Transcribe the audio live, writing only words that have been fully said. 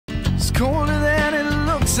It's colder than it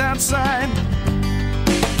looks outside.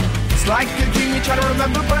 It's like a dream you try to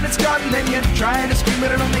remember, but it's gone. Then you try to scream,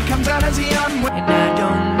 but it only comes out as a yawn. And I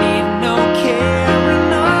don't need no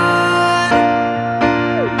carrying on.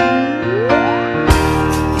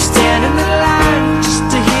 You stand in the line just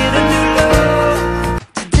to hit a new low.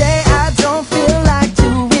 Today I don't feel like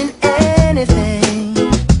doing anything.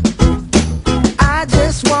 I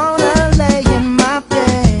just wanna lay in my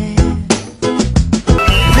bed.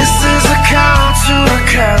 This is a call to a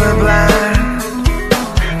colorblind.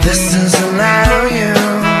 This is a night on you.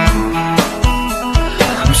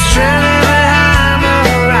 I'm stranded behind the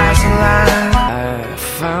horizon line. I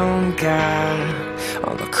found God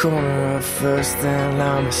on the corner of First and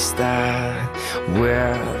Amistad,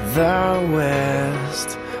 where the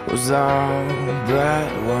West was all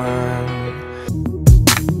but one.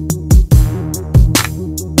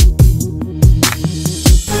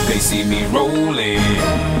 They see me rolling,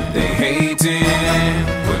 they hating,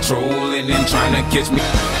 patrolling and trying to catch me.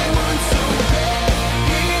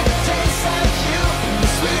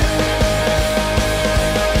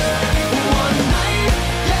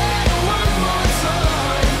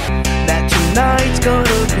 That tonight's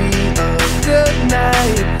gonna be a good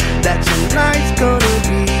night. That tonight's gonna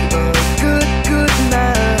be a good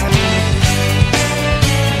night.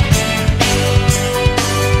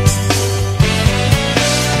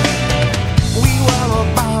 We were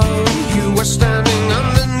about, you were standing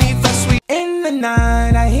underneath us. In the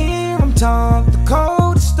night I hear him talk, the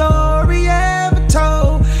coldest story ever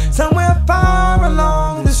told. Somewhere far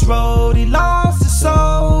along this road he lost his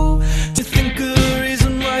soul. To think of the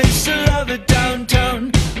reason why you still love it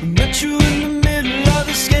downtown. We met you in the middle of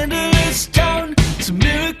the scandalous town. It's a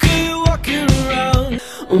miracle you're walking around.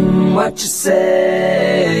 What you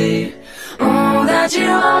say? That you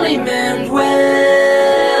only meant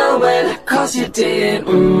well, well, 'cause you did.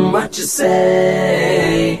 What you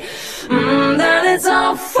say? That it's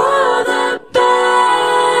all for the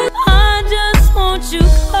best. I just want you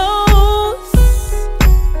close,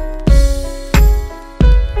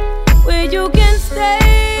 where you can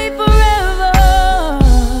stay forever.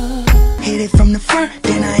 Hit it from the front,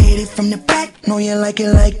 then I hit it from the back. Know you like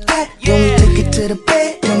it like that. Then we take it to the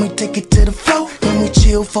bed, then we take it to the floor. Then we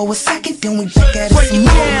chill for a second, then we back at it some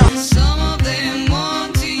more. Some of them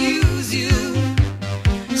want to use you.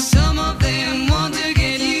 Some of them want to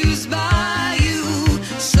get used by you.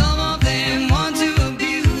 Some of them want to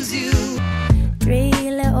abuse you. 3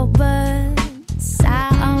 little birds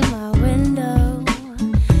sat on my window,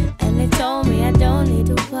 and they told me I don't need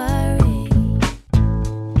to worry.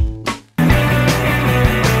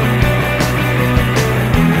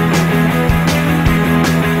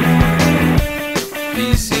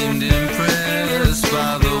 He seemed impressed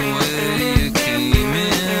by the way you came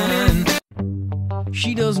in.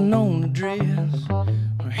 She doesn't own a dress.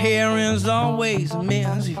 Her hair is always a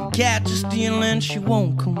mess. If you catch her stealing, she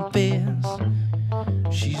won't confess.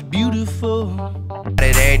 She's beautiful.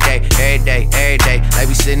 Every day. Like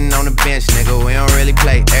we sitting on the bench, nigga, we don't really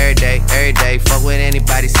play. Every day. Fuck what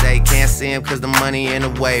anybody say. Can't see him 'cause the money in the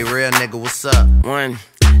way. Real nigga, what's up? One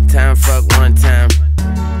time, fuck one time.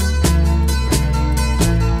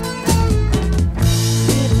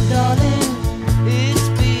 It's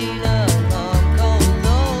been a long, cold,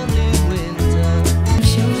 lonely winter. I'm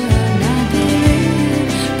sure I'm not bitter,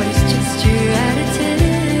 but it's just your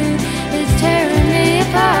attitude. It's tearing me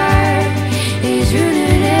apart. It's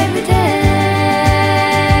ruining every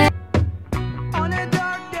day. On a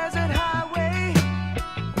dark desert highway,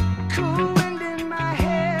 cool wind in my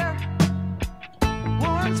hair,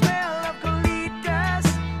 warm smell of colitas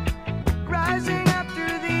rising up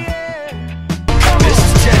through the air. This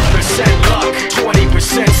is 10% luck,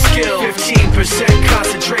 20% skill, 15%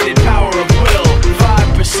 concentrated power of will,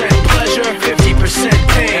 5% pleasure, 50%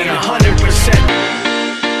 pain, and 100%.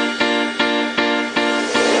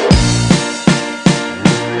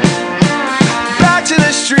 Back to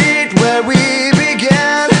the street where we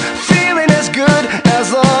began, feeling as good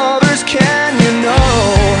as lovers can, you know.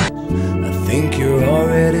 I think you're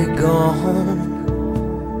already gone.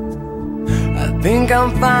 I think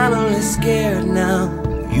I'm finally scared now.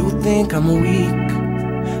 You think I'm weak,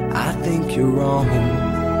 I think you're wrong.